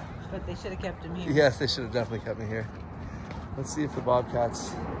 But they should have kept him here. Yes, they should have definitely kept me here. Let's see if the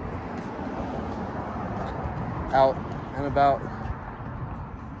bobcat's out and about.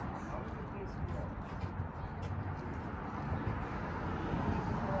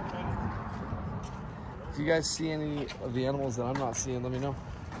 If you guys see any of the animals that I'm not seeing, let me know.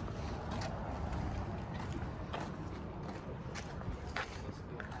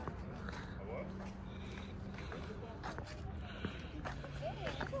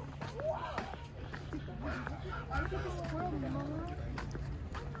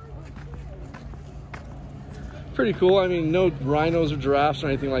 Pretty cool. I mean, no rhinos or giraffes or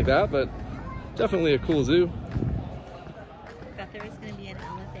anything like that, but definitely a cool zoo. Thought there was going to be an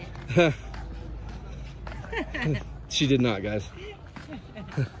elephant. She did not, guys.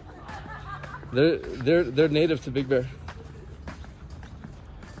 They're native to Big Bear.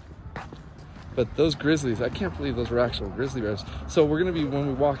 But those grizzlies, I can't believe those were actual grizzly bears. So we're gonna be, when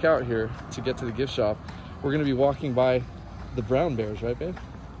we walk out here to get to the gift shop, we're gonna be walking by the brown bears, right, babe?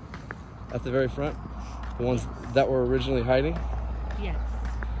 At the very front, the ones that were originally hiding. Yes.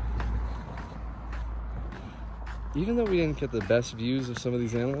 Even though we didn't get the best views of some of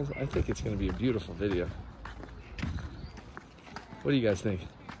these animals, I think it's gonna be a beautiful video. What do you guys think?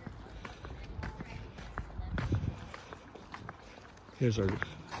 Here's our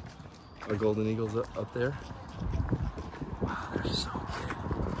golden eagles up there. Wow, they're so big.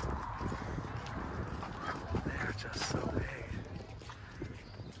 They're just so big.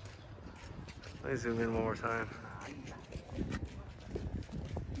 Let me zoom in one more time.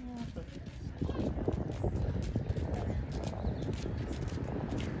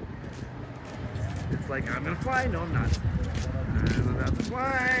 It's like, I'm gonna fly. No, I'm not. I'm about to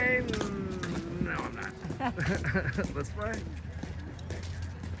fly. No, I'm not. Let's fly.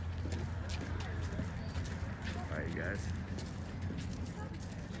 Alright, you guys.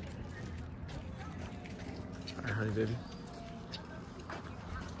 Alright, honey, baby.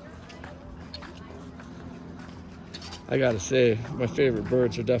 I gotta say, my favorite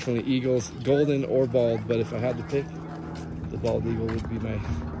birds are definitely eagles, golden or bald, but if I had to pick, the bald eagle would be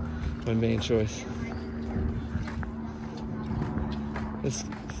my main choice. Let's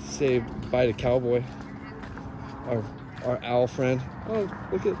say bye to Cowboy, our owl friend. Oh,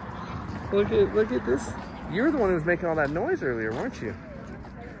 look at this. You're the one who was making all that noise earlier, weren't you?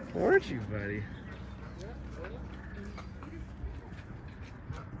 Weren't you, buddy?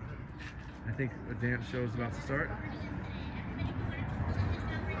 I think the dance show is about to start.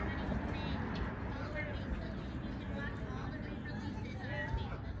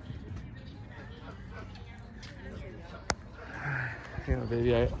 Hang on,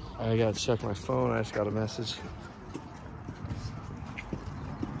 baby, I gotta check my phone. I just got a message.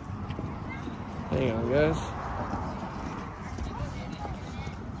 Hang on, guys.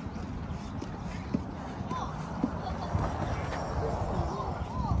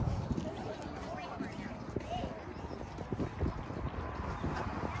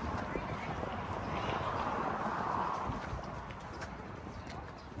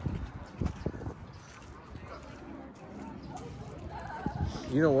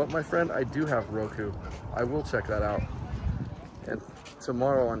 You know what, my friend? I do have Roku. I will check that out. And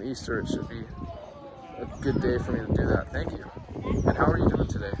tomorrow on Easter, it should be a good day for me to do that. Thank you. And how are you doing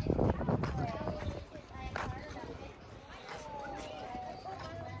today?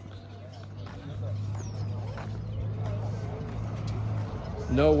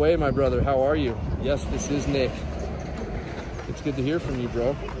 No way, my brother. How are you? Yes, this is Nick. It's good to hear from you,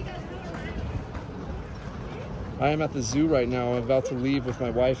 bro. I am at the zoo right now. I'm about to leave with my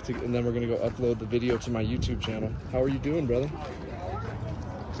wife, and then we're going to go upload the video to my YouTube channel. How are you doing, brother?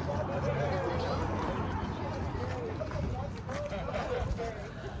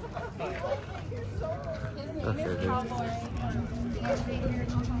 Okay,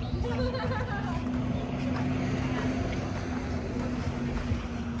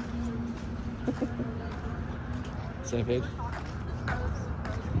 Same page?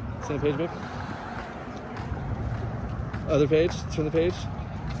 Same page, babe? Other page? Turn the page?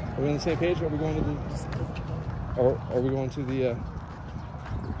 Are we on the same page? Or are we going to the... Or are we going to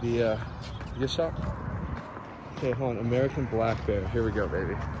the gift shop? Okay, hold on. American black bear. Here we go,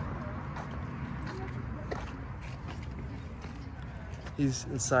 baby. He's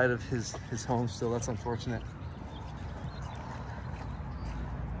inside of his home still. That's unfortunate.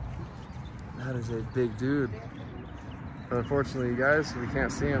 That is a big dude. But unfortunately, you guys, we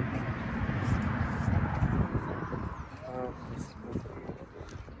can't see him.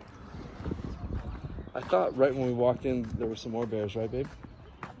 I thought right when we walked in, there were some more bears, right, babe?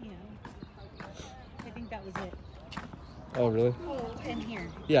 Yeah. I think that was it. Oh, really? Oh, in here.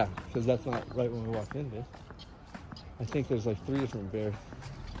 Yeah, because that's not right when we walked in, babe. I think there's like 3 different bears.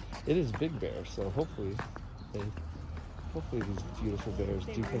 It is big bears, so hopefully these beautiful bears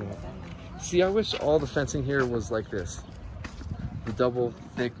do come out. See, I wish all the fencing here was like this. The double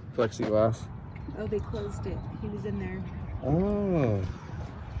thick plexiglass. Oh, they closed it. He was in there. Oh.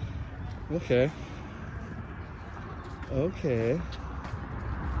 Okay. Okay.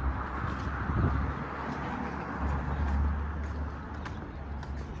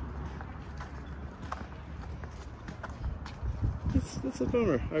 That's a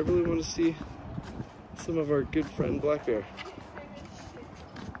bummer. I really want to see some of our good friend black bear.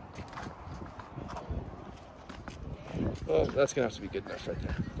 Well, that's gonna have to be good enough right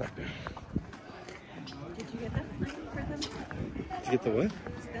there. Black bear. Did you get that sign for them? Did you get the what? Is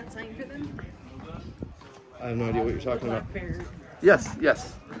that sign for them? I have no idea what you're talking about. Black bear. Yes,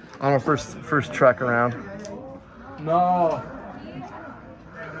 yes. On our first trek around. No.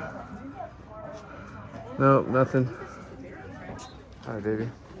 No, nothing. Hi, baby.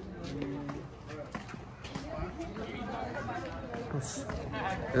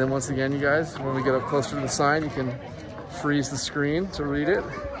 And then once again, you guys, when we get up closer to the sign, you can freeze the screen to read it.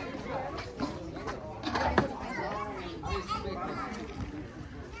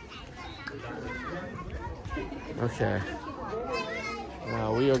 Okay.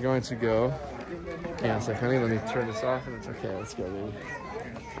 Now we are going to go. Yeah, it's like, honey, let me turn this off and it's okay. Let's go, baby.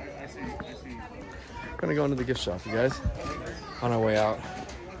 We're gonna go into the gift shop, you guys, on our way out.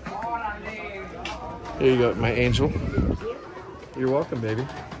 Here you go, my angel. You're welcome, baby.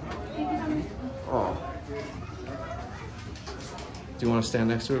 Oh. Do you want to stand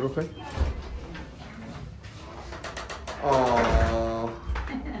next to it real quick? Oh,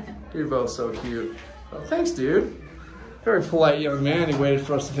 you're both so cute. Oh, thanks, dude. Very polite young man. He waited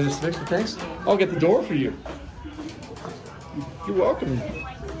for us to finish the picture. Thanks. I'll get the door for you. You're welcome.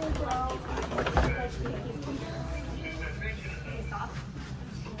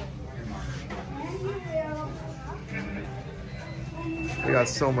 We got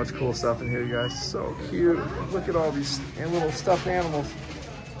so much cool stuff in here, you guys. So cute. Look at all these little stuffed animals.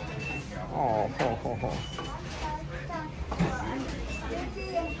 Oh, ho, ho, ho.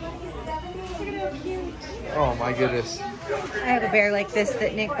 Oh my goodness. I have a bear like this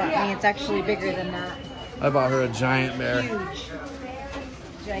that Nick bought me. It's actually bigger than that. I bought her a giant bear. Huge.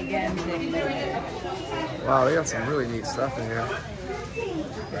 Gigantic bear. Wow, they got some really neat stuff in here.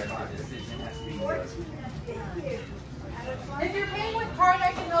 If you're paying with card,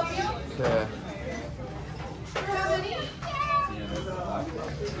 I can help you. Okay. How many?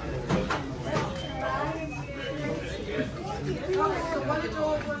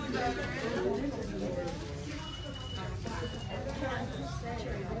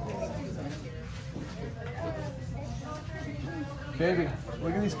 Baby,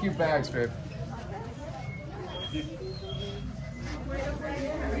 look at these cute bags, babe.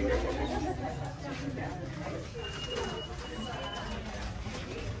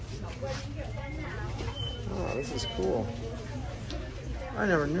 Oh, this is cool. I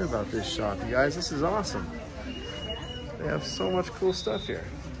never knew about this shop, you guys. This is awesome. They have so much cool stuff here.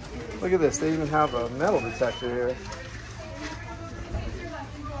 Look at this. They even have a metal detector here.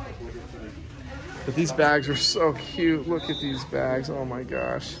 But these bags are so cute. Look at these bags. Oh my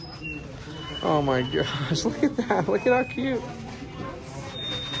gosh. Oh my gosh. Look at that. Look at how cute.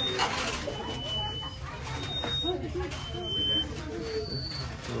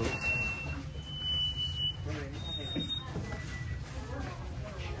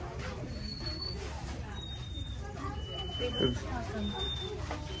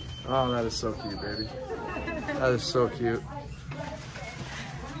 Oh, that is so cute, baby. That is so cute.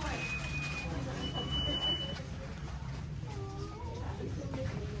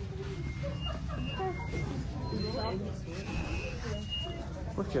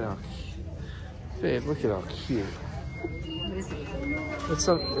 Look at how, babe, look at how cute.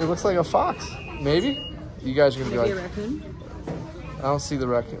 It looks like a fox, maybe? You guys are gonna be like, a raccoon? I don't see the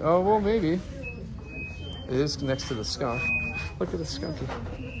raccoon. Oh, well, maybe. It is next to the skunk. Look at the skunky.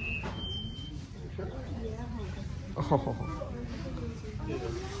 Oh. All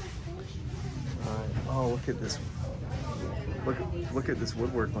right. Oh, look at this. Look at this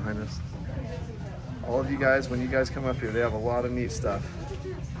woodwork behind us. All of you guys, when you guys come up here, they have a lot of neat stuff.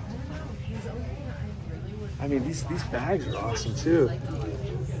 I mean, these bags are awesome too.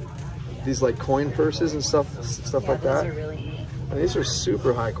 These like coin purses and stuff like that. Those are really neat. And these are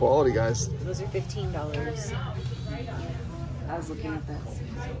super high quality, guys. Those are $15. I was looking at this.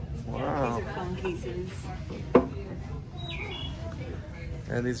 Wow. These are phone cases.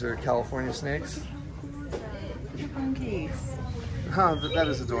 And these are California snakes. Phone case. Huh, that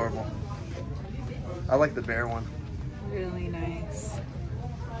is adorable. I like the bear one. Really nice.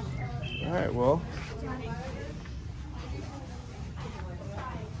 All right, well.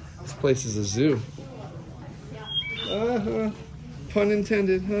 This place is a zoo. Pun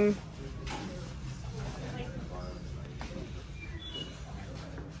intended, huh?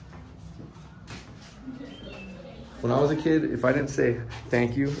 When I was a kid, if I didn't say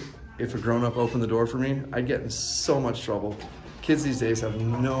thank you, if a grown-up opened the door for me, I'd get in so much trouble. Kids these days have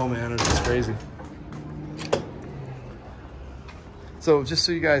no manners, it's crazy. So just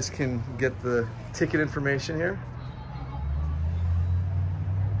so you guys can get the ticket information here.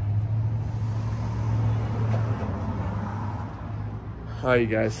 Hi, you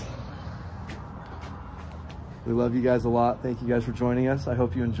guys. We love you guys a lot. Thank you guys for joining us. I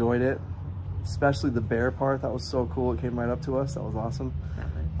hope you enjoyed it, especially the bear part. That was so cool. It came right up to us. That was awesome.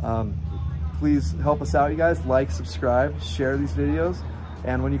 Please help us out, you guys. Like, subscribe, share these videos.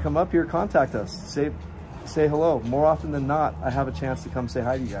 And when you come up here, contact us. Say hello. More often than not, I have a chance to come say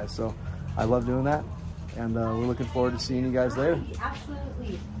hi to you guys. So I love doing that. And we're looking forward to seeing you guys later.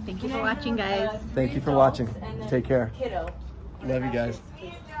 Absolutely. Thank you for watching, guys. Thank you for watching. Take care. Kiddo. Love you guys.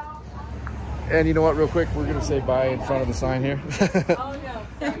 And you know what, real quick, we're gonna say bye in front of the sign here. Oh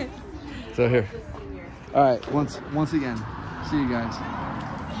no. So here. All right, once again, see you guys.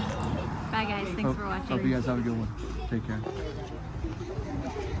 Bye guys, thanks for watching. Hope you guys have a good one. Take care.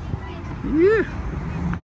 Yeah.